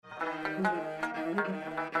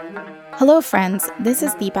Hello, friends. This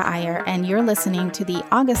is Deepa Iyer, and you're listening to the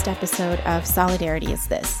August episode of Solidarity Is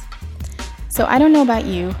This. So I don't know about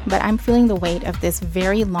you, but I'm feeling the weight of this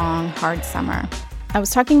very long, hard summer. I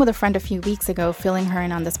was talking with a friend a few weeks ago, filling her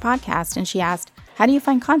in on this podcast, and she asked, how do you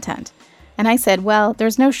find content? And I said, well,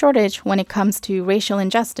 there's no shortage when it comes to racial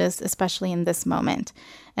injustice, especially in this moment.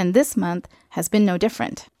 And this month has been no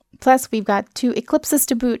different. Plus, we've got 2 eclipses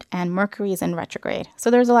to boot, and Mercury is in retrograde.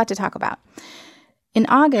 So there's a lot to talk about. In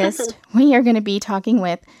August, we are going to be talking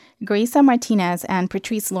with Graisa Martinez and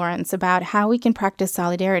Patrice Lawrence about how we can practice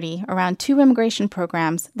solidarity around 2 immigration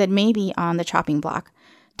programs that may be on the chopping block: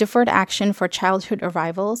 Deferred Action for Childhood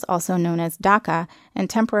Arrivals, also known as DACA, and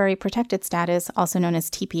Temporary Protected Status, also known as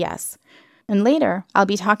TPS. And later, I'll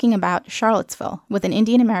be talking about Charlottesville with an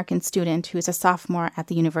Indian American student who's a sophomore at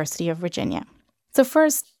the University of Virginia. So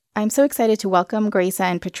first, I'm so excited to welcome Graisa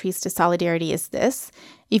and Patrice to Solidarity Is This.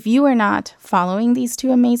 If you are not following these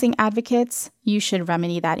 2 amazing advocates, you should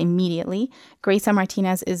remedy that immediately. Graisa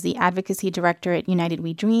Martinez is the Advocacy Director at United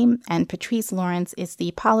We Dream, and Patrice Lawrence is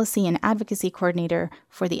the Policy and Advocacy Coordinator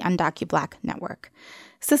for the UndocuBlack Network.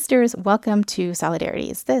 Sisters, welcome to Solidarity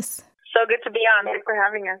Is This. So good to be on. Thanks for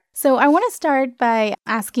having us. So I want to start by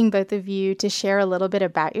asking both of you to share a little bit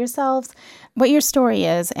about yourselves, what your story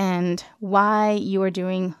is, and why you are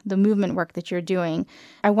doing the movement work that you're doing.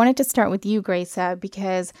 I wanted to start with you, Graisa,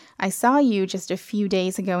 because I saw you just a few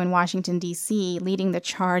days ago in Washington, D.C., leading the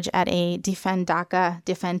charge at a Defend DACA,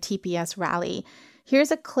 Defend TPS rally.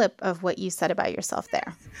 Here's a clip of what you said about yourself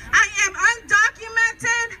there. I am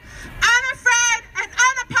undocumented, unafraid, and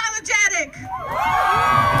unapologetic.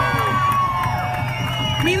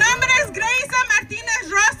 Mi nombre es Graisa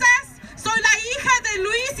Martínez Rosas. Soy la hija de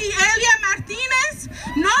Luis y Elia Martínez.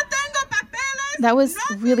 No tengo papeles. That was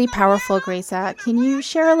really powerful, Graisa. Can you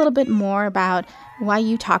share a little bit more about why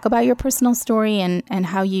you talk about your personal story and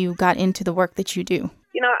how you got into the work that you do?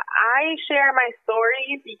 You know, I share my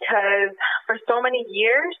story because for so many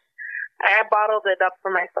years, I bottled it up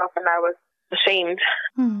for myself and I was ashamed.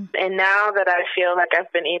 And now that I feel like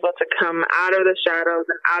I've been able to come out of the shadows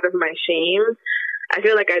and out of my shame, I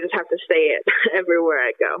feel like I just have to say it everywhere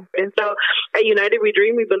I go. And so at United We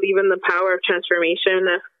Dream, we believe in the power of transformation,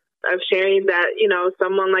 of sharing that, you know,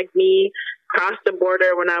 someone like me crossed the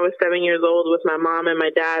border when I was 7 years old with my mom and my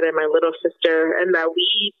dad and my little sister, and that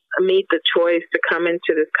we made the choice to come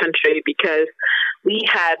into this country because we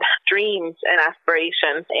had dreams and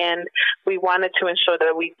aspirations, and we wanted to ensure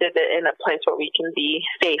that we did it in a place where we can be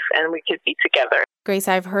safe and we could be together. Grace,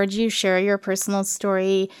 I've heard you share your personal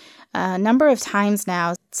story a number of times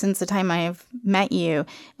now since the time I've met you,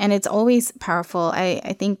 and it's always powerful.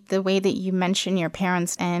 I think the way that you mention your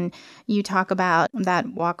parents and you talk about that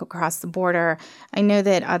walk across the border, I know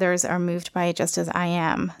that others are moved by it just as I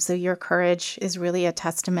am. So your courage is really a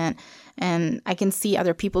testament, and I can see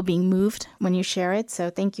other people being moved when you share it. So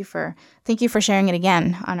thank you for sharing it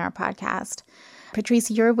again on our podcast.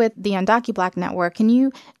 Patrice, you're with the UndocuBlack Network. Can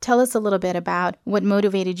you tell us a little bit about what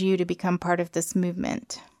motivated you to become part of this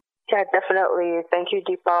movement? Yeah, definitely. Thank you,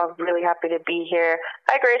 Deepa. I'm really happy to be here.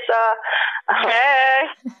 Hi, Graisa.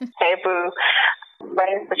 Hey. Hey, Boo. My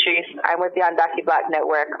name is Patrice. I'm with the UndocuBlack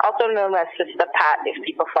Network, also known as Sister Pat if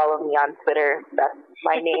people follow me on Twitter. That's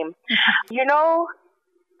my name. You know,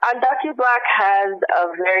 UndocuBlack has a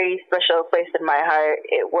very special place in my heart.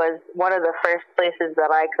 It was one of the first places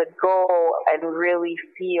that I could go and really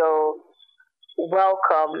feel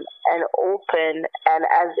welcome and open and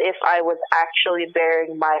as if I was actually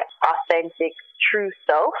bearing my authentic, true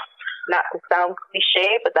self. Not to sound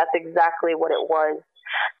cliche, but that's exactly what it was.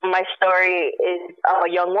 My story is a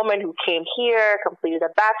young woman who came here, completed a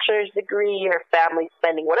bachelor's degree, her family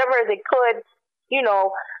spending whatever they could, you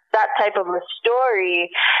know, that type of a story,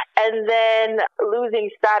 and then losing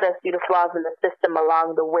status due to flaws in the system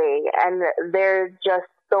along the way. And there's just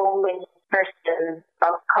so many persons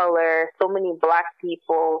of color, so many Black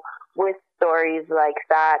people with stories like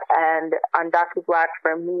that. And UndocuBlack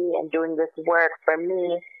for me and doing this work for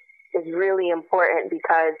me is really important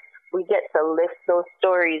because we get to lift those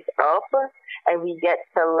stories up and we get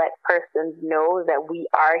to let persons know that we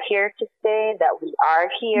are here to stay, that we are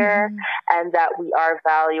here, and that we are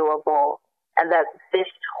valuable, and that this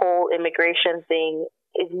whole immigration thing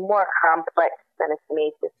is more complex than it's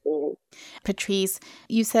made to seem. Patrice,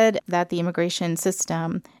 you said that the immigration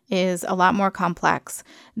system is a lot more complex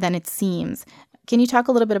than it seems. Can you talk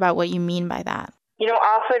a little bit about what you mean by that? You know,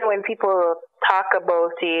 often when people talk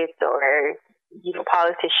about it or, you know,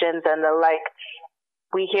 politicians and the like,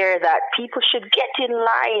 we hear that people should get in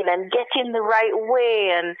line and get in the right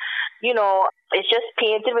way. And, you know, it's just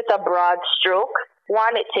painted with a broad stroke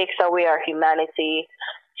One, it takes away our humanity.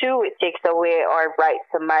 Two, it takes away our right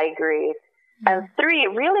to migrate. And three,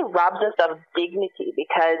 it really robs us of dignity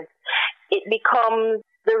because it becomes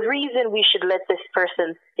the reason we should let this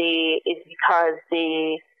person stay is because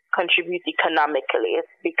they contribute economically.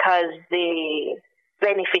 It's because they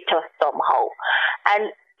benefit us somehow.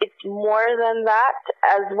 And it's more than that,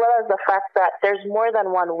 as well as the fact that there's more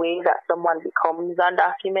than one way that someone becomes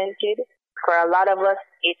undocumented. For a lot of us,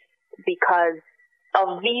 it's because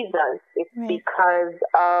of visas. It's because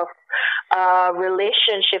of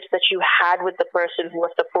relationships that you had with the person who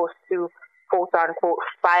was supposed to, quote unquote,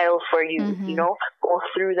 file for you, go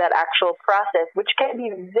through that actual process, which can be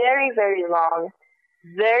very, very long,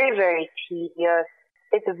 very, very tedious.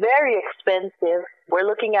 It's very expensive. We're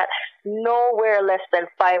looking at nowhere less than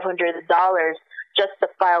 $500 just to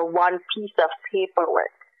file one piece of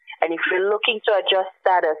paperwork. And if you're looking to adjust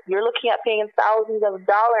status, you're looking at paying thousands of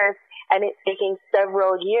dollars, and it's taking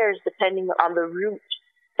several years depending on the route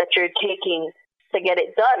that you're taking to get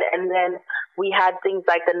it done. And then we had things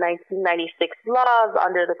like the 1996 laws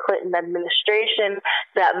under the Clinton administration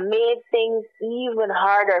that made things even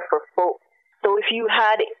harder for folks. So if you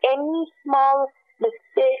had any small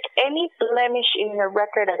mistake, any blemish in your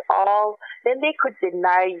record at all, then they could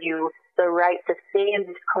deny you the right to stay in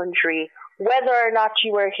this country, whether or not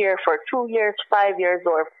you were here for 2 years, 5 years,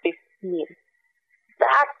 or 15.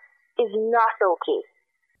 That is not okay.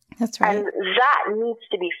 That's right. And that needs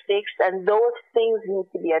to be fixed, and those things need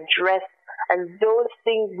to be addressed, and those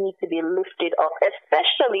things need to be lifted up,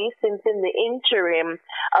 especially since in the interim,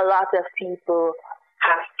 a lot of people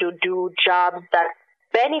have to do jobs that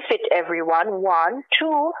benefit everyone, one.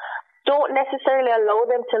 Two, don't necessarily allow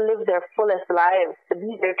them to live their fullest lives, to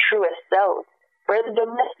be their truest selves. Where the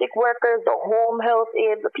domestic workers, the home health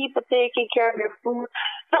aides, the people taking care of your food.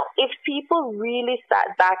 So if people really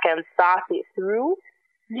sat back and thought it through,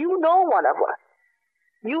 you know one of us.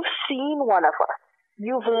 You've seen one of us.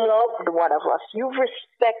 You've loved one of us. You've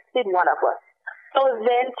respected one of us. So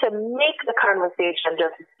then to make the conversation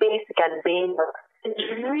just basic and banal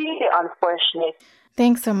is really unfortunate.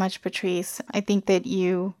 Thanks so much, Patrice. I think that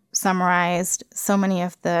you summarized so many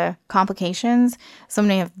of the complications, so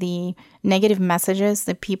many of the negative messages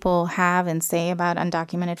that people have and say about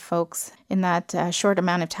undocumented folks in that short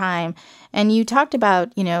amount of time. And you talked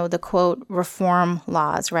about, the quote, reform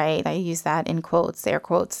laws, right? I use that in quotes, air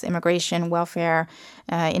quotes, immigration, welfare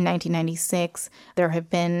in 1996. There have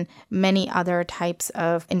been many other types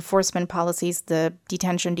of enforcement policies, the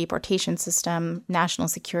detention deportation system, national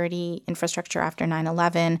security infrastructure after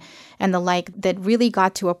 9/11, and the like, that really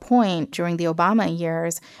got to a point during the Obama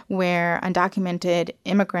years where undocumented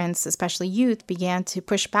immigrants, especially youth, began to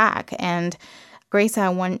push back. And Grace, I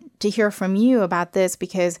want to hear from you about this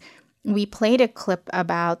because we played a clip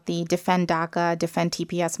about the Defend DACA, Defend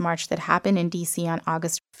TPS march that happened in D.C. on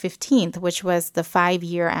August 15th, which was the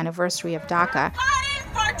 5-year anniversary of DACA. Fighting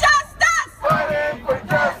for justice! Fighting for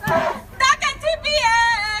justice! DACA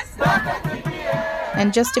TPS! DACA TPS!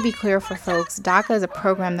 And just to be clear for folks, DACA is a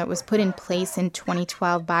program that was put in place in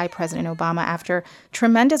 2012 by President Obama after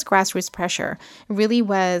tremendous grassroots pressure. It really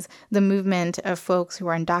was the movement of folks who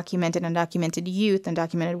are undocumented, undocumented youth,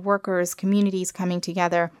 undocumented workers, communities coming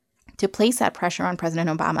together to place that pressure on President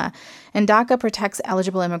Obama. And DACA protects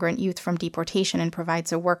eligible immigrant youth from deportation and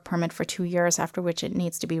provides a work permit for 2 years, after which it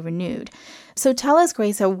needs to be renewed. So tell us,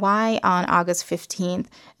 Grace, why on August 15th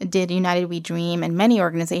did United We Dream and many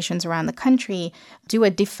organizations around the country do a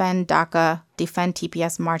Defend DACA, Defend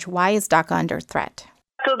TPS march? Why is DACA under threat?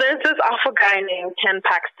 So there's this awful guy named Ken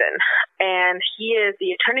Paxton, and he is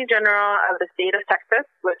the Attorney General of the state of Texas,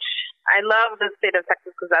 which I love the state of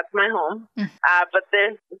Texas because that's my home. But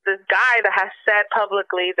there's this guy that has said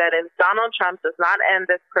publicly that if Donald Trump does not end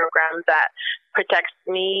this program that protects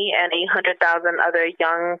me and 800,000 other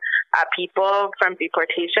young people from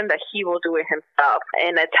deportation, that he will do it himself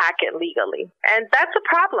and attack it legally. And that's a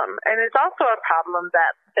problem. And it's also a problem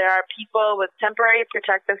that there are people with temporary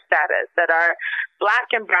protective status that are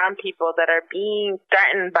Black and brown people that are being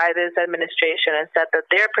threatened by this administration and said that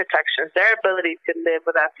their protections, their ability to live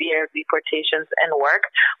without fear of deportations and work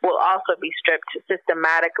will also be stripped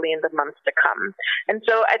systematically in the months to come. And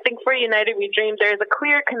so I think for United We Dream, there is a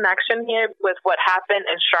clear connection here with what happened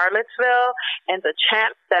in Charlottesville and the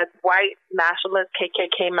chants that white nationalist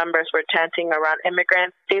KKK members were chanting around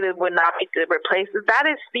immigrants, say they would not be replaced. That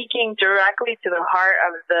is speaking directly to the heart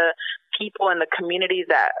of the people in the communities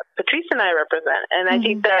that Patrice and I represent. And I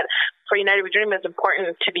think that for United We Dream, it's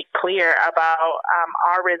important to be clear about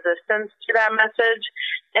our resistance to that message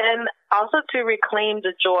and also to reclaim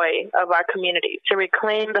the joy of our community, to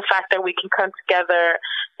reclaim the fact that we can come together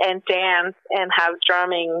and dance and have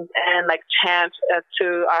drumming and like chant to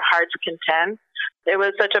our heart's content. It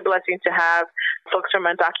was such a blessing to have folks from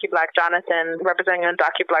Undocu Black, Jonathan, representing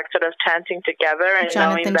Undocu Black, sort of chanting together. And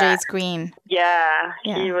Jonathan knowing that, Jays Green. Yeah,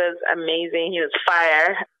 he was amazing. He was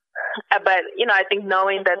fire. But, I think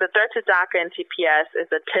knowing that the threat to DACA and TPS is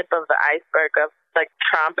the tip of the iceberg of like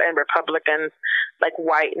Trump and Republicans' like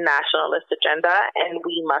white nationalist agenda, and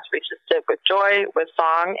we must reach this tip with joy, with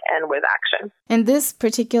song, and with action. And this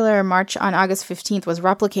particular march on August 15th was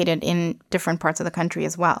replicated in different parts of the country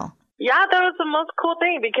as well. Yeah, that was the most cool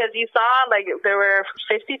thing because you saw like there were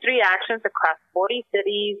 53 actions across 40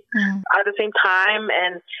 cities at the same time.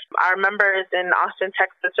 And our members in Austin,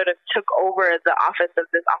 Texas sort of took over the office of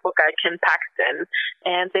this awful guy, Ken Paxton.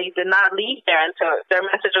 And they did not leave there until their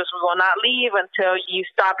message was, we will not leave until you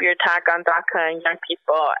stop your attack on DACA and young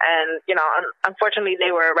people. And, unfortunately they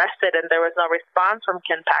were arrested and there was no response from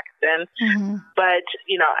Ken Paxton. But,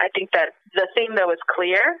 I think that the thing that was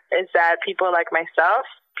clear is that people like myself,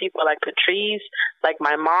 people like Patrice, like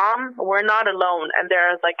my mom, we're not alone. And there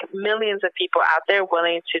are like millions of people out there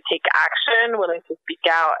willing to take action, willing to speak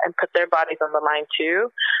out and put their bodies on the line too,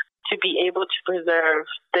 to be able to preserve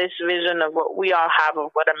this vision of what we all have of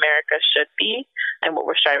what America should be and what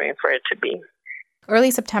we're striving for it to be.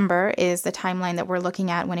 Early September is the timeline that we're looking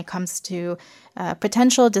at when it comes to a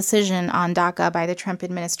potential decision on DACA by the Trump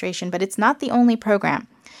administration, but it's not the only program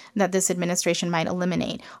that this administration might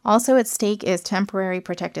eliminate. Also at stake is Temporary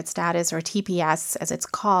Protected Status, or TPS, as it's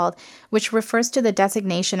called, which refers to the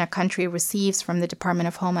designation a country receives from the Department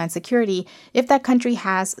of Homeland Security if that country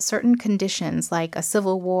has certain conditions like a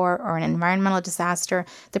civil war or an environmental disaster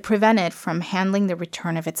that prevent it from handling the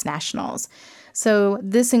return of its nationals. So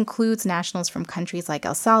this includes nationals from countries like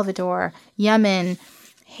El Salvador, Yemen,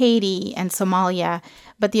 Haiti, and Somalia.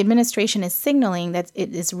 But the administration is signaling that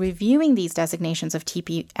it is reviewing these designations of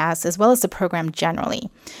TPS as well as the program generally.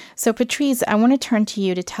 So Patrice, I want to turn to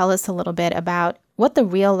you to tell us a little bit about what the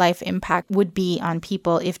real-life impact would be on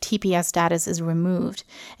people if TPS status is removed.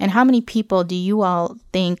 And how many people do you all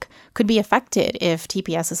think could be affected if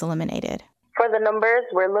TPS is eliminated? For the numbers,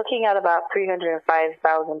 we're looking at about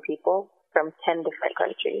 305,000 people from 10 different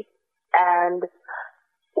countries. And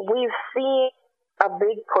we've seen a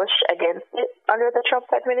big push against it under the Trump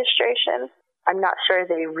administration. I'm not sure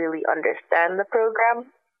they really understand the program.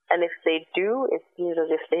 And if they do, it seems as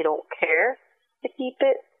if they don't care to keep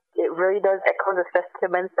it. It really does echo the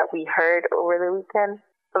sentiments that we heard over the weekend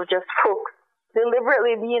of just folks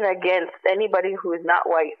deliberately being against anybody who is not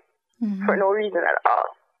white for no reason at all,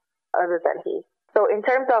 other than he. So in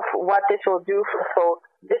terms of what this will do for folks,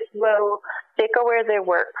 this will take away their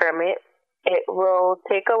work permit. It will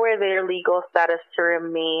take away their legal status to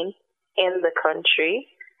remain in the country.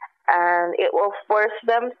 And it will force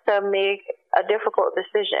them to make a difficult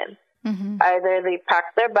decision. Either they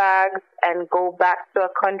pack their bags and go back to a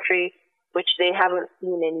country which they haven't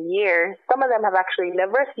seen in years. Some of them have actually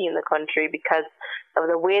never seen the country because of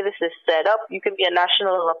the way this is set up. You can be a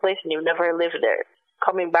national of a place and you've never lived there.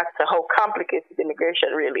 Coming back to how complicated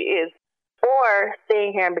immigration really is. Or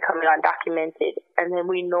staying here and becoming undocumented. And then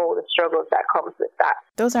we know the struggles that comes with that.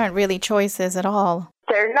 Those aren't really choices at all.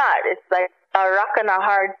 They're not. It's like a rock and a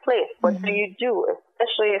hard place. What do you do?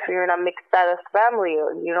 Especially if you're in a mixed status family.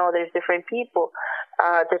 There's different people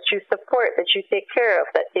that you support, that you take care of,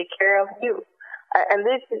 that take care of you. And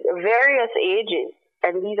this is various ages.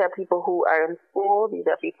 And these are people who are in school. These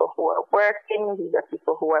are people who are working. These are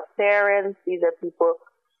people who are parents. These are people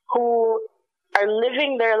who are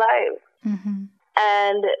living their lives.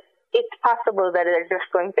 And it's possible that they're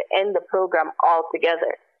just going to end the program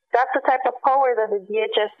altogether. That's the type of power that the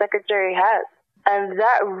DHS secretary has. And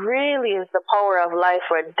that really is the power of life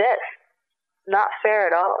or death. Not fair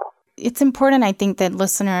at all. It's important, I think, that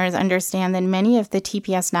listeners understand that many of the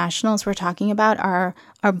TPS nationals we're talking about are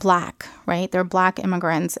Black, right? They're Black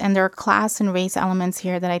immigrants. And there are class and race elements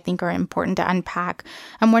here that I think are important to unpack.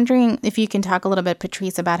 I'm wondering if you can talk a little bit,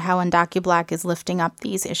 Patrice, about how Undocu Black is lifting up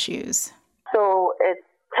these issues. So it's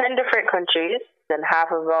 10 different countries, and half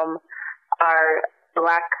of them are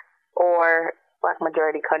Black or Black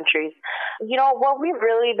majority countries. What we've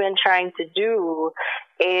really been trying to do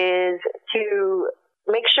is to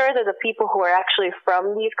make sure that the people who are actually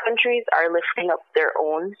from these countries are lifting up their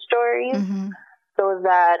own stories so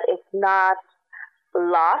that it's not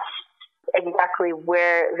lost exactly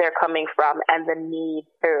where they're coming from and the need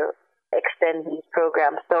to extend these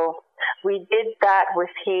programs. So we did that with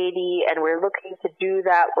Haiti, and we're looking to do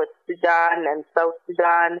that with Sudan and South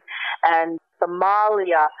Sudan and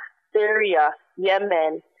Somalia. Syria,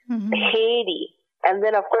 Yemen, Haiti. And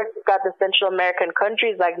then, of course, you've got the Central American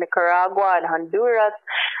countries like Nicaragua and Honduras,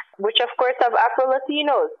 which, of course, have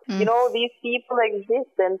Afro-Latinos. You know, these people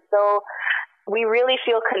exist. And so we really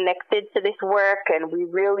feel connected to this work, and we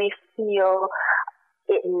really feel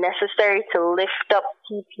it necessary to lift up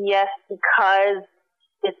TPS because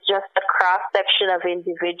it's just a cross-section of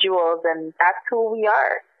individuals, and that's who we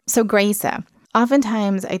are. So, Graisa,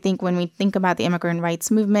 oftentimes, I think when we think about the immigrant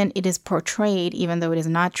rights movement, it is portrayed, even though it is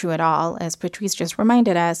not true at all, as Patrice just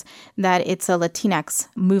reminded us, that it's a Latinx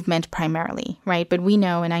movement primarily, right? But we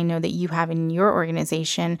know, and I know that you have in your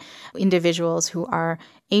organization, individuals who are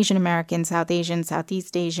Asian American, South Asian,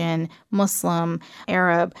 Southeast Asian, Muslim,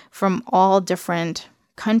 Arab, from all different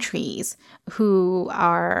countries who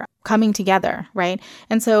are coming together, right?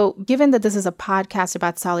 And so given that this is a podcast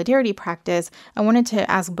about solidarity practice, I wanted to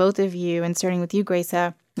ask both of you, and starting with you,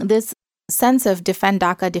 Graisa, this sense of defend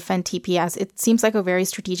DACA, defend TPS, it seems like a very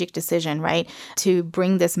strategic decision, right? To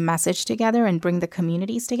bring this message together and bring the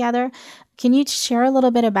communities together. Can you share a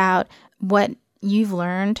little bit about what you've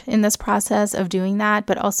learned in this process of doing that,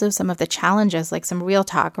 but also some of the challenges, like some real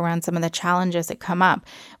talk around some of the challenges that come up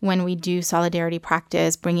when we do solidarity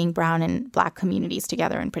practice, bringing Brown and Black communities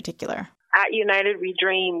together in particular? At United We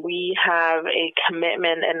Dream, we have a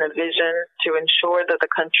commitment and a vision to ensure that the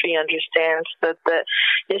country understands that the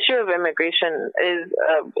issue of immigration is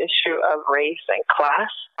an issue of race and class.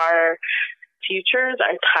 Our futures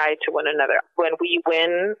are tied to one another. When we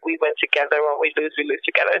win together. When we lose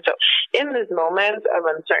together. So in this moment of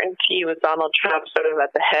uncertainty with Donald Trump sort of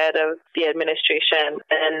at the head of the administration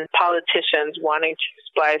and politicians wanting to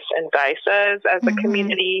splice and dice us as a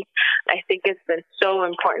community, I think it's been so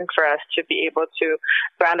important for us to be able to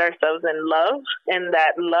ground ourselves in love, and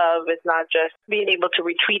that love is not just being able to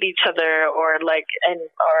retweet each other or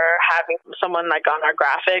having someone like on our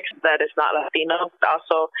graphics that is not Latino, but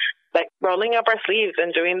also like rolling up our sleeves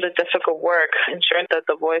and doing the difficult work, ensuring that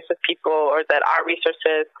the voice of people or that our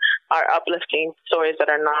resources are uplifting stories that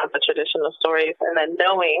are not the traditional stories, and then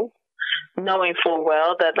knowing full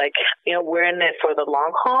well that we're in it for the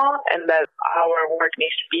long haul and that our work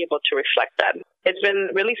needs to be able to reflect that. It's been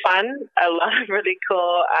really fun, a lot of really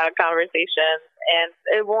cool conversations,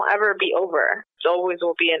 and it won't ever be over. It always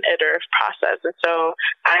will be an iterative process. And so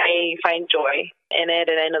I find joy in it,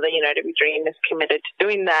 and I know that United We Dream is committed to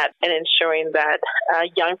doing that and ensuring that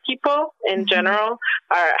young people in general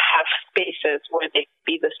have spaces where they can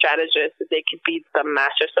be the strategists, that they can be the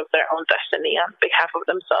masters of their own destiny on behalf of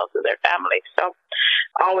themselves and their families. So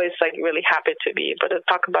always really happy to be able to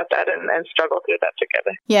talk about that and struggle through that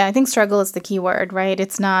together. Yeah, I think struggle is the key word, right?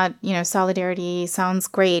 It's not, solidarity sounds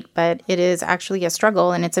great, but it is actually a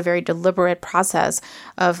struggle, and it's a very deliberate process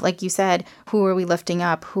of, like you said, who are we lifting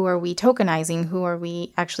up? Who are we tokenizing? Who are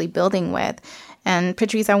we actually building with? And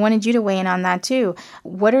Patrice, I wanted you to weigh in on that too.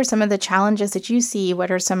 What are some of the challenges that you see? What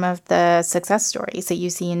are some of the success stories that you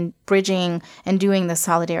see in bridging and doing the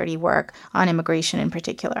solidarity work on immigration in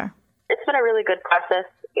particular? It's been a really good process.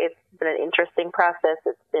 It's been an interesting process.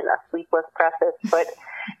 It's been a sleepless process, but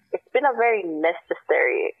it's been a very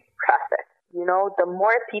necessary process. The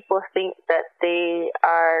more people think that they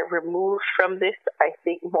are removed from this, I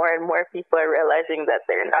think more and more people are realizing that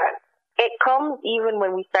they're not. It comes even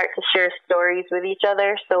when we start to share stories with each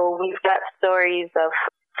other. So we've got stories of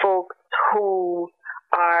folks who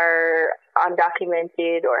are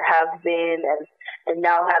undocumented or have been and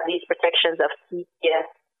now have these protections of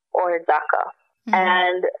TPS or DACA.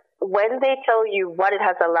 And when they tell you what it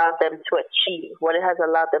has allowed them to achieve, what it has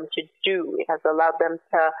allowed them to do, it has allowed them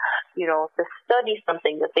to, to study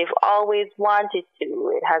something that they've always wanted to.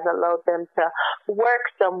 It has allowed them to work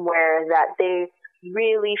somewhere that they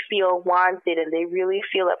really feel wanted and they really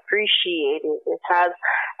feel appreciated. It has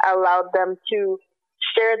allowed them to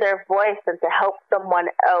share their voice and to help someone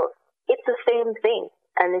else. It's the same thing.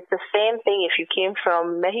 And it's the same thing if you came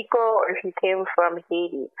from Mexico or if you came from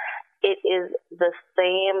Haiti. It is the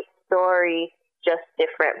same story, just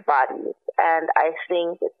different bodies. And I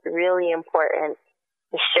think it's really important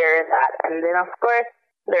to share that. And then, of course,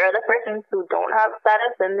 there are the persons who don't have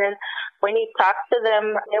status. And then when you talk to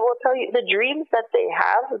them, they will tell you the dreams that they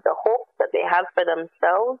have, the hopes that they have for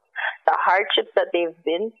themselves, the hardships that they've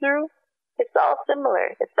been through. It's all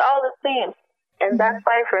similar. It's all the same. And that's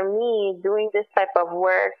why for me, doing this type of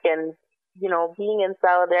work and, being in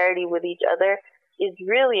solidarity with each other is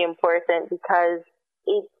really important because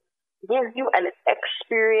it gives you an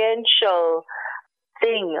experiential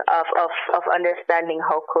thing of understanding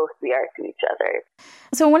how close we are to each other.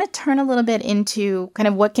 So I want to turn a little bit into kind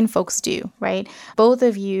of what can folks do, right? Both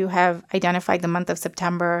of you have identified the month of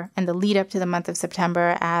September and the lead up to the month of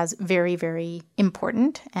September as very, very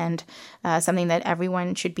important and something that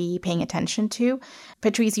everyone should be paying attention to.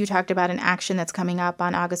 Patrice, you talked about an action that's coming up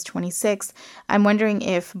on August 26th. I'm wondering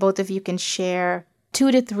if both of you can share 2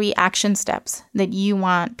 to 3 action steps that you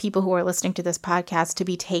want people who are listening to this podcast to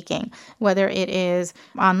be taking, whether it is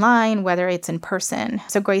online, whether it's in person.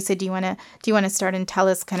 So Gracia, do you want to start and tell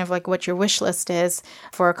us kind of like what your wish list is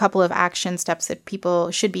for a couple of action steps that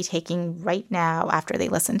people should be taking right now after they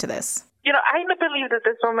listen to this? I believe that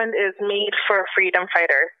this moment is made for freedom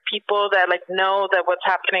fighters, people that know that what's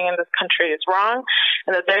happening in this country is wrong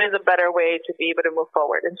and that there is a better way to be able to move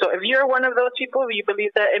forward. And so if you're one of those people, you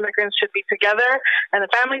believe that immigrants should be together and the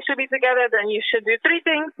families should be together, then you should do 3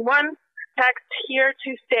 things. 1, text "Here to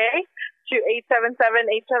Stay" to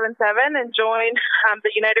 877-877 and join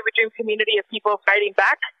the United We Dream community of people fighting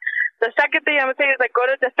back. The second thing I would say is go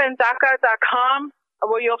to defenddaca.com,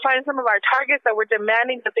 where you'll find some of our targets that we're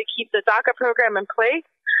demanding that they keep the DACA program in place.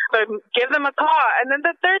 So give them a call. And then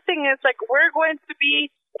the third thing is we're going to be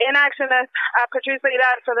in action, as Patrice laid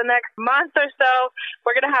out, for the next month or so.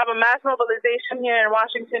 We're going to have a mass mobilization here in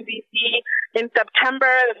Washington, D.C. in September,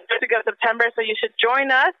 the first week of September. So you should join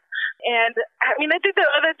us. And I think the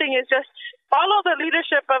other thing is just follow the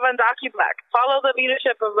leadership of Andaki Black. Follow the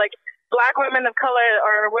leadership of Black women of color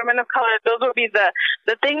or women of color. Those will be the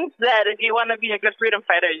things that if you want to be a good freedom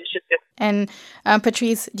fighter, you should do. And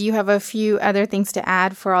Patrice, do you have a few other things to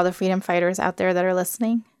add for all the freedom fighters out there that are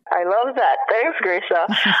listening? I love that. Thanks, Gracia.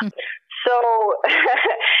 So,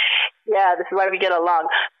 yeah, this is why we get along.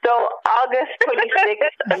 So, August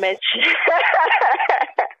 26th, Mitch.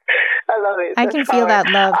 I love it. I can feel that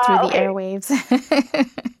love through the airwaves.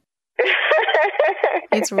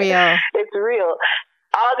 It's real. It's real.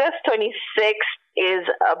 August 26th is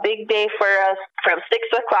a big day for us. From 6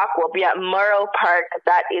 o'clock, we'll be at Murrow Park.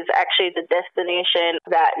 That is actually the destination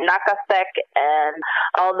that NACASEC and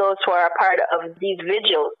all those who are a part of these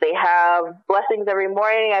vigils. They have blessings every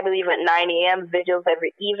morning, I believe at 9 a.m., vigils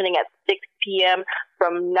every evening at 6 p.m.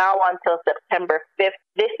 from now until September 5th.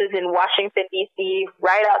 This is in Washington, D.C.,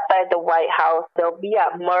 right outside the White House. They'll be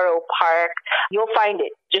at Murrow Park. You'll find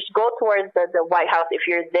it. Just go towards the White House if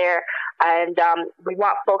you're there. And we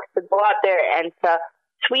want folks to go out there and to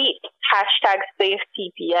tweet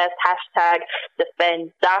 #SafeTPS,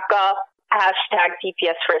 #DefendDACA,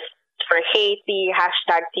 #TPS for Haiti,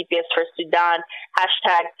 #TPS for Sudan,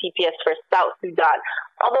 #TPS for South Sudan.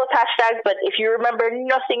 All those hashtags, but if you remember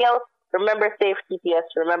nothing else, remember SafeTPS,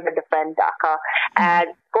 remember Defend DACA,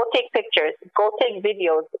 and go take pictures, go take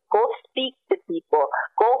videos, go speak to people,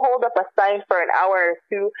 go hold up a sign for an hour or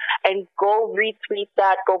 2, and go retweet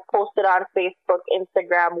that, go post it on Facebook,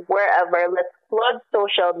 Instagram, wherever. Let's flood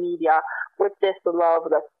social media with this love.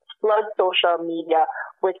 Let's flood social media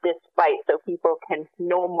with this fight so people can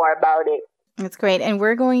know more about it. That's great. And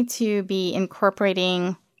we're going to be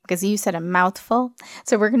incorporating, because you said a mouthful,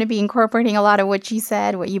 so we're going to be incorporating a lot of what you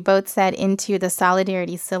said, what you both said, into the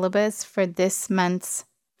Solidarity syllabus for this month's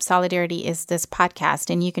Solidarity Is This podcast.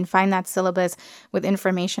 And you can find that syllabus with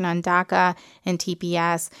information on DACA and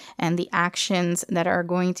TPS and the actions that are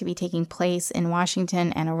going to be taking place in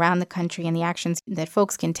Washington and around the country, and the actions that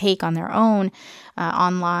folks can take on their own,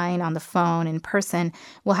 online, on the phone, in person.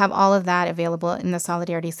 We'll have all of that available in the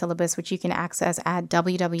Solidarity syllabus, which you can access at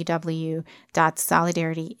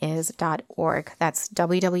www.solidarityis.org. That's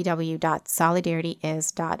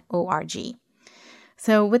www.solidarityis.org.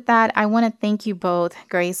 So with that, I want to thank you both,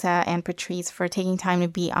 Gracia and Patrice, for taking time to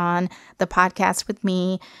be on the podcast with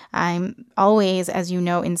me. I'm always, as you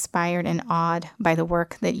know, inspired and awed by the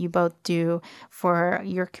work that you both do for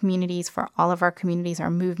your communities, for all of our communities, our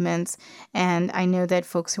movements. And I know that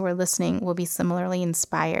folks who are listening will be similarly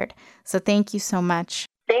inspired. So thank you so much.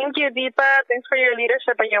 Thank you, Deepa. Thanks for your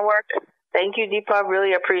leadership and your work. Thank you, Deepa.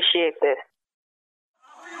 Really appreciate this.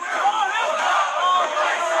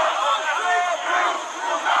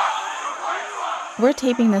 We're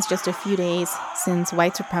taping this just a few days since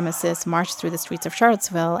white supremacists marched through the streets of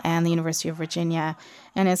Charlottesville and the University of Virginia.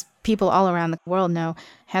 And as people all around the world know,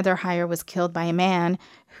 Heather Heyer was killed by a man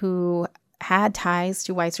who had ties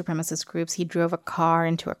to white supremacist groups. He drove a car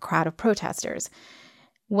into a crowd of protesters.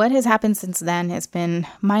 What has happened since then has been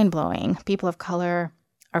mind-blowing. People of color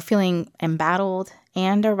are feeling embattled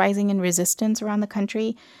and are rising in resistance around the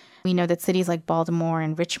country. We know that cities like Baltimore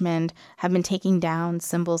and Richmond have been taking down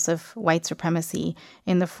symbols of white supremacy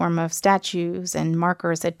in the form of statues and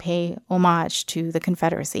markers that pay homage to the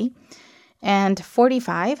Confederacy. And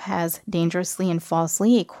 45 has dangerously and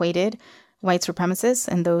falsely equated white supremacists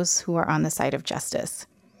and those who are on the side of justice.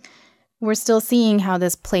 We're still seeing how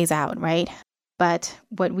this plays out, right? But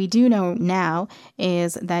what we do know now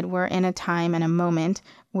is that we're in a time and a moment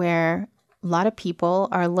where a lot of people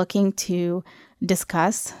are looking to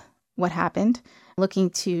discuss what happened, looking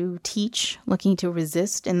to teach, looking to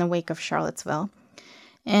resist in the wake of Charlottesville.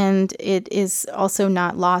 And it is also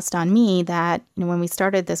not lost on me that when we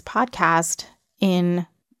started this podcast in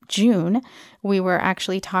June, we were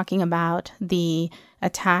actually talking about the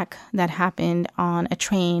attack that happened on a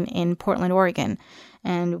train in Portland, Oregon.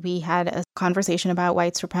 And we had a conversation about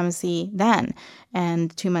white supremacy then.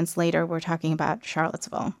 And 2 months later, we're talking about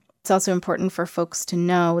Charlottesville. It's also important for folks to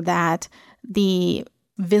know that the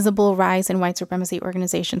visible rise in white supremacy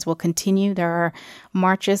organizations will continue. There are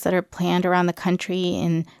marches that are planned around the country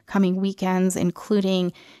in coming weekends,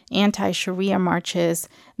 including anti-Sharia marches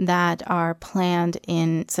that are planned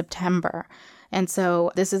in September. And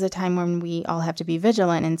so this is a time when we all have to be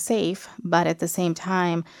vigilant and safe, but at the same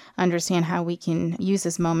time, understand how we can use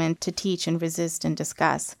this moment to teach and resist and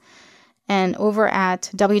discuss. And over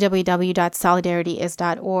at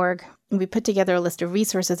www.solidarityis.org, we put together a list of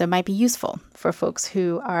resources that might be useful for folks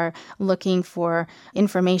who are looking for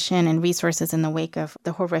information and resources in the wake of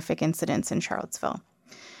the horrific incidents in Charlottesville.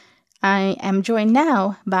 I am joined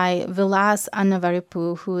now by Vilas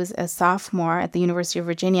Annavaripu, who is a sophomore at the University of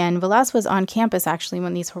Virginia. And Vilas was on campus, actually,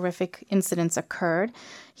 when these horrific incidents occurred.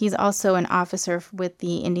 He's also an officer with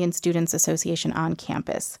the Indian Students Association on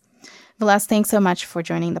campus. Vilas, thanks so much for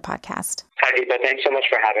joining the podcast. Hi, Deepa. Thanks so much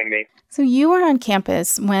for having me. So you were on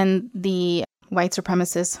campus when the white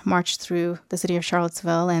supremacists marched through the city of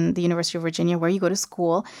Charlottesville and the University of Virginia, where you go to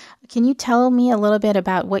school. Can you tell me a little bit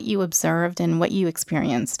about what you observed and what you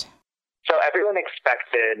experienced? So everyone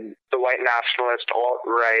expected the white nationalist,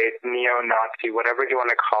 alt-right, neo-Nazi, whatever you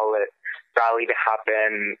want to call it, rally to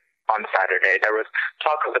happen on Saturday. There was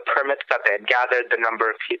talk of the permits that they had gathered, the number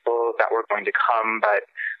of people that were going to come, but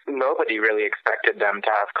nobody really expected them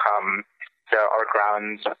to have come to our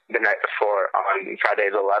grounds the night before on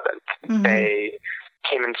Friday the 11th. Mm-hmm. They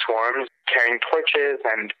came in swarms carrying torches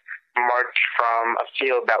and marched from a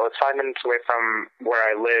field that was 5 minutes away from where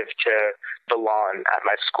I live to the lawn at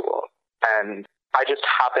my school. And I just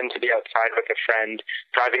happened to be outside with a friend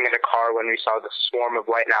driving in a car when we saw the swarm of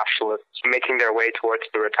white nationalists making their way towards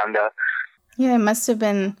the rotunda. Yeah, it must have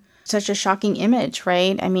been such a shocking image,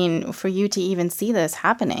 right? I mean, for you to even see this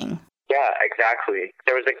happening. Yeah, exactly.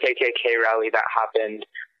 There was a KKK rally that happened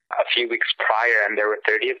a few weeks prior, and there were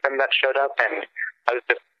 30 of them that showed up, and I was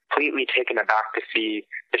just completely taken aback to see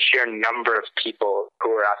the sheer number of people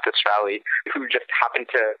who were at this rally who just happened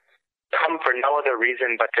to come for no other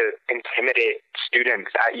reason but to intimidate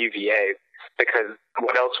students at UVA, because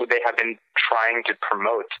what else would they have been trying to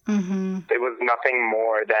promote? Mm-hmm. It was nothing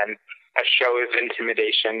more than a show of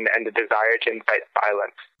intimidation and the desire to incite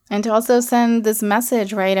violence. And to also send this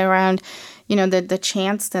message, right, around, the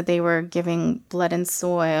chants that they were giving blood and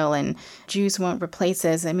soil and Jews won't replace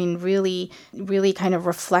us. I mean, really, really kind of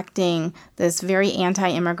reflecting this very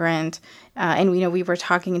anti-immigrant. And, we were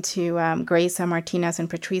talking to Grace Martinez and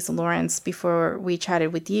Patrice Lawrence before we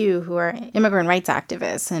chatted with you, who are immigrant rights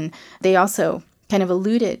activists. And they also kind of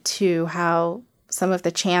alluded to how some of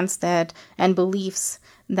the chants and beliefs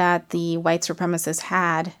that the white supremacists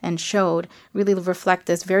had and showed really reflect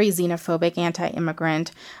this very xenophobic,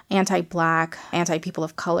 anti-immigrant, anti-Black, anti-people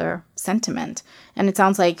of color sentiment. And it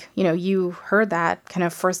sounds like, you heard that kind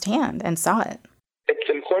of firsthand and saw it. It's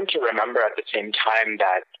important to remember at the same time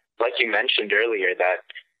that, like you mentioned earlier, that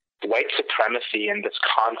white supremacy and this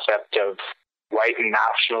concept of white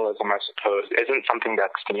nationalism, I suppose, isn't something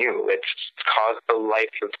that's new. It's caused the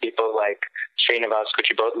life of people like Srinivas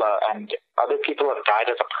Kuchibhotla, and other people have died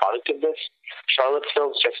as a product of this.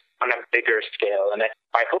 Charlottesville's just on a bigger scale, and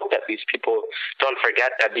I hope that these people don't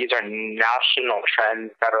forget that these are national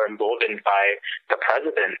trends that are emboldened by the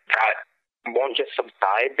president that won't just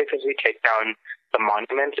subside because we take down the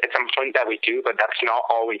monuments. It's important that we do, but that's not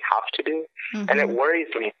all we have to do. Mm-hmm. And it worries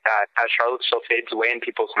me that as Charlottesville fades away in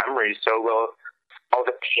people's memories, so will all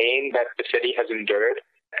the pain that the city has endured,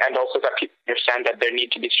 and also that people understand that there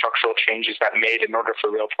need to be structural changes that made in order for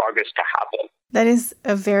real progress to happen. That is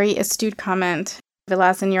a very astute comment,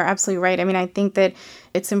 Vilas, and you're absolutely right. I mean, I think that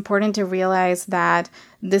it's important to realize that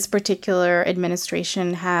this particular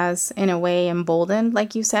administration has, in a way, emboldened,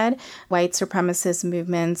 like you said, white supremacist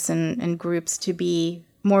movements and groups to be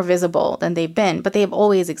more visible than they've been, but they have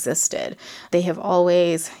always existed. They have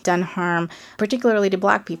always done harm, particularly to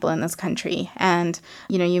Black people in this country. And,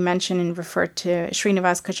 you mentioned and referred to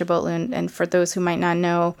Srinivas Kachibhotla, and for those who might not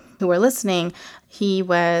know, who are listening, he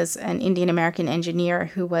was an Indian American engineer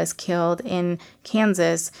who was killed in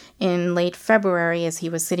Kansas in late February as he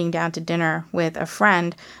was sitting down to dinner with a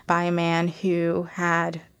friend by a man who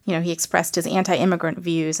had he expressed his anti-immigrant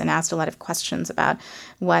views and asked a lot of questions about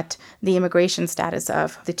what the immigration status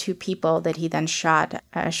of the two people that he then shot.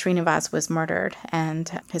 Srinivas was murdered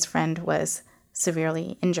and his friend was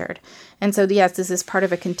severely injured. And so, yes, this is part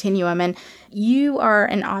of a continuum. And you are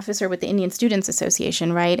an officer with the Indian Students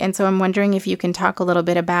Association, right? And so I'm wondering if you can talk a little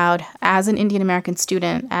bit about, as an Indian American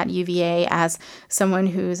student at UVA, as someone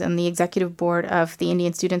who's on the executive board of the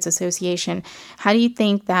Indian Students Association, how do you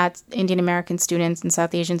think that Indian American students and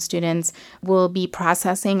South Asian students will be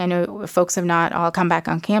processing? I know folks have not all come back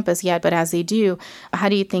on campus yet, but as they do, how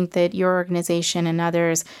do you think that your organization and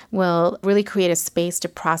others will really create a space to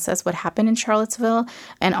process what happened in Charlottesville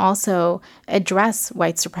and also address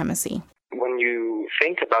white supremacy? When you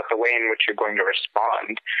think about the way in which you're going to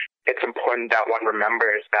respond, it's important that one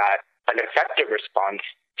remembers that an effective response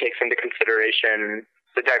takes into consideration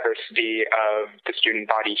the diversity of the student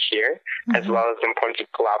body here, as well as the importance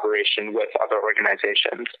of collaboration with other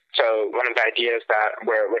organizations. So one of the ideas that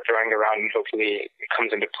we're throwing around and hopefully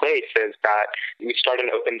comes into place is that we start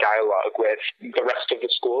an open dialogue with the rest of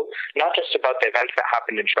the school, not just about the events that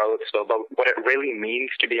happened in Charlottesville, but what it really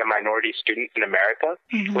means to be a minority student in America,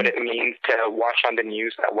 what it means to watch on the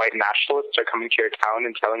news that white nationalists are coming to your town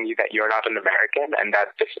and telling you that you're not an American and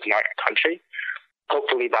that this is not your country.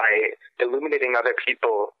 Hopefully by illuminating other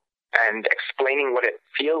people and explaining what it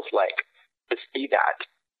feels like to see that,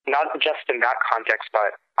 not just in that context,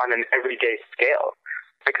 but on an everyday scale.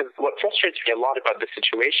 Because what frustrates me a lot about the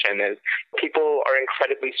situation is people are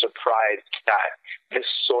incredibly surprised that this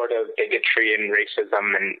sort of bigotry and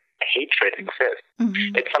racism and hatred exists.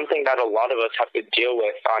 It's something that a lot of us have to deal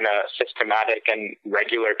with on a systematic and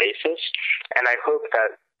regular basis. And I hope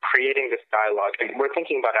that creating this dialogue, and we're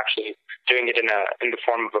thinking about actually doing it in the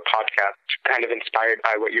form of a podcast, kind of inspired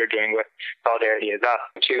by what you're doing with Solidarity Is Us,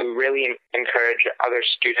 to really encourage other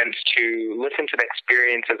students to listen to the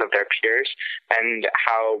experiences of their peers and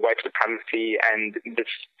how white supremacy and this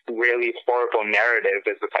really horrible narrative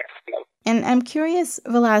is affecting them. And I'm curious,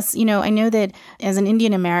 Vilas, I know that as an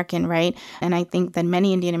Indian American, right, and I think that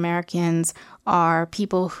many Indian Americans are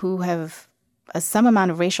people who have some amount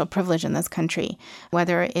of racial privilege in this country,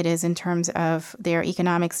 whether it is in terms of their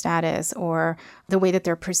economic status or the way that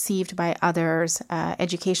they're perceived by others,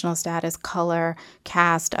 educational status, color,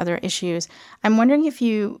 caste, other issues. I'm wondering if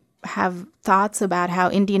you have thoughts about how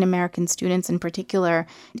Indian American students in particular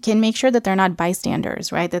can make sure that they're not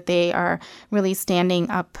bystanders, right? That they are really standing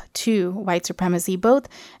up to white supremacy, both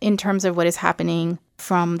in terms of what is happening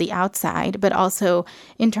from the outside, but also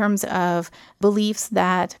in terms of beliefs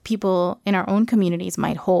that people in our own communities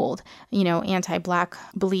might hold, anti-Black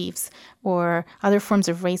beliefs or other forms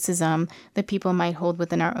of racism that people might hold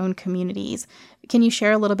within our own communities. Can you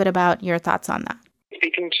share a little bit about your thoughts on that?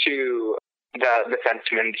 Speaking to the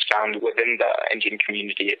sentiments found within the Indian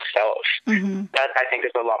community itself, that I think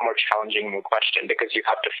is a lot more challenging question, because you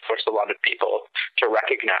have to force a lot of people to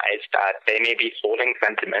recognize that they may be holding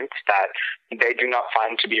sentiments that they do not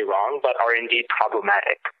find to be wrong, but are indeed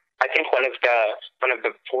problematic. I think one of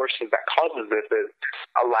the forces that causes this is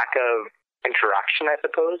a lack of interaction, I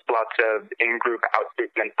suppose, lots of in-group,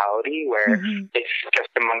 out-group mentality, where it's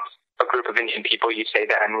just amongst a group of Indian people you say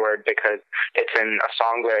the N-word because it's in a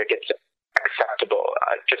song where it gets acceptable.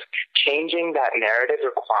 Just changing that narrative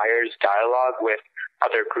requires dialogue with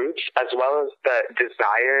other groups, as well as the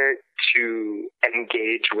desire to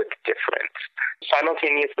engage with difference.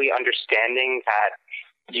 Simultaneously understanding that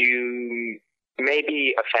you may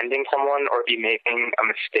be offending someone or be making a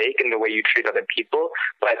mistake in the way you treat other people,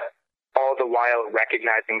 but all the while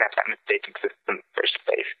recognizing that mistake exists in the first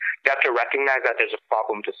place. You have to recognize that there's a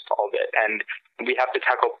problem to solve it, and we have to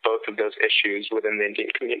tackle both of those issues within the Indian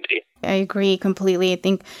community. I agree completely. I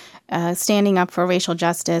think standing up for racial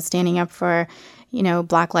justice, standing up for,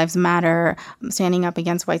 Black Lives Matter, standing up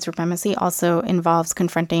against white supremacy also involves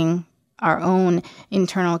confronting our own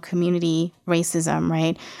internal community racism,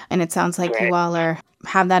 right? And it sounds like you all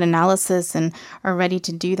have that analysis and are ready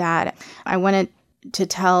to do that. I wanted to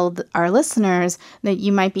tell our listeners that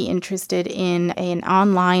you might be interested in an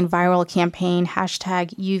online viral campaign,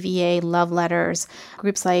 #UVA Love Letters.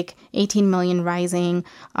 Groups like 18 Million Rising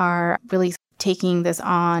are really taking this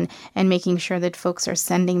on and making sure that folks are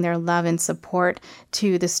sending their love and support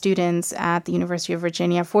to the students at the University of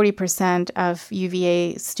Virginia. 40% of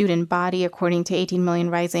UVA student body, according to 18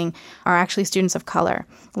 Million Rising, are actually students of color,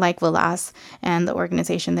 like Vilas and the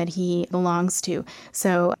organization that he belongs to.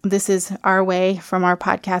 So this is our way from our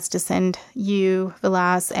podcast to send you,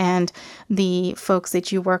 Vilas, and the folks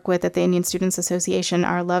that you work with at the Indian Students Association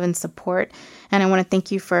our love and support. And I want to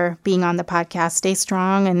thank you for being on the podcast. Stay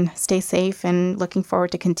strong and stay safe, and looking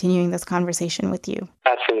forward to continuing this conversation with you.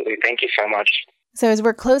 Absolutely. Thank you so much. So as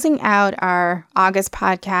we're closing out our August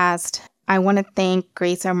podcast, I want to thank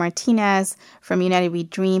Grace O. Martinez from United We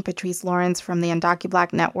Dream, Patrice Lawrence from the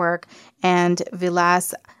UndocuBlack Network, and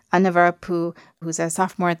Vilas Annavarapu, who's a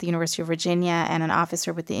sophomore at the University of Virginia and an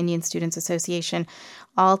officer with the Indian Students Association.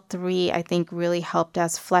 All three, I think, really helped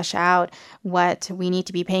us flesh out what we need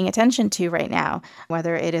to be paying attention to right now,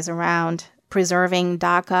 whether it is around preserving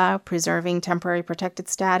DACA, preserving temporary protected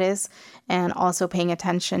status, and also paying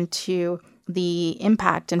attention to the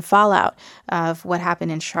impact and fallout of what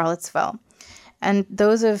happened in Charlottesville. And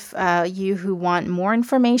those of you who want more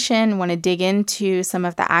information, want to dig into some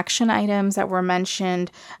of the action items that were mentioned,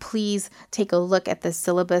 please take a look at the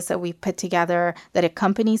syllabus that we put together that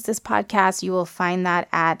accompanies this podcast. You will find that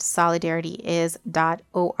at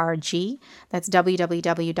solidarityis.org. That's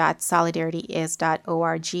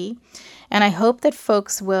www.solidarityis.org. And I hope that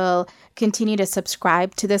folks will continue to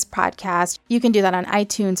subscribe to this podcast. You can do that on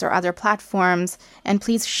iTunes or other platforms. And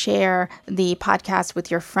please share the podcast with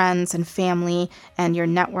your friends and family and your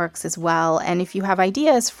networks as well. And if you have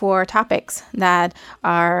ideas for topics that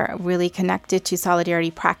are really connected to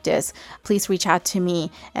solidarity practice, please reach out to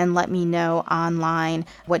me and let me know online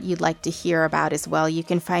what you'd like to hear about as well. You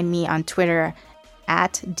can find me on Twitter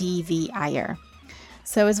at DVIyer.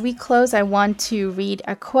 So as we close, I want to read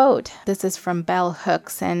a quote. This is from Bell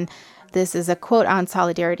Hooks, and this is a quote on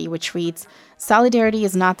solidarity, which reads, "Solidarity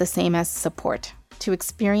is not the same as support. To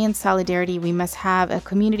experience solidarity, we must have a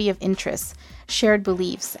community of interests, shared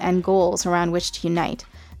beliefs, and goals around which to unite,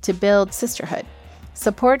 to build sisterhood.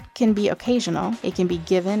 Support can be occasional, it can be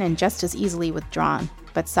given and just as easily withdrawn,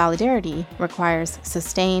 but solidarity requires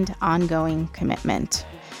sustained, ongoing commitment."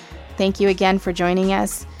 Thank you again for joining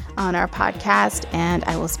us on our podcast, and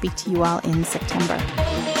I will speak to you all in September.